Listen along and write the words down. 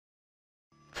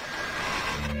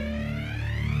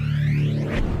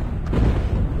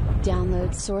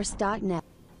DownloadSource.net.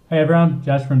 Hey everyone,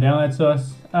 Josh from Download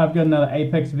Source. I've got another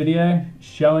Apex video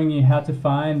showing you how to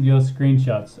find your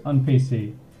screenshots on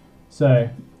PC. So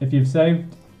if you've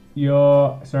if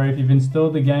you've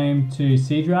installed the game to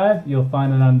C drive, you'll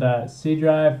find it under C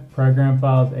drive, Program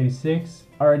Files 86,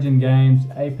 Origin Games,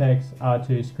 Apex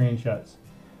R2 Screenshots.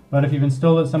 But if you've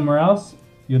installed it somewhere else,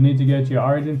 you'll need to go to your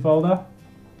Origin folder,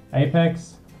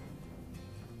 Apex,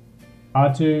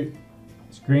 R2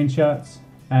 Screenshots,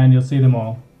 and you'll see them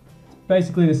all.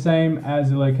 Basically the same as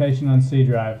the location on C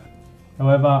drive,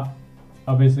 however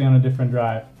obviously on a different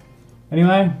drive.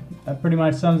 Anyway, that pretty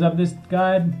much sums up this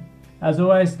guide. As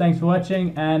always, thanks for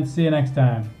watching and see you next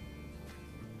time.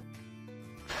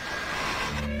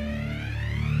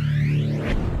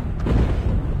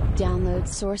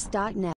 DownloadSource.net.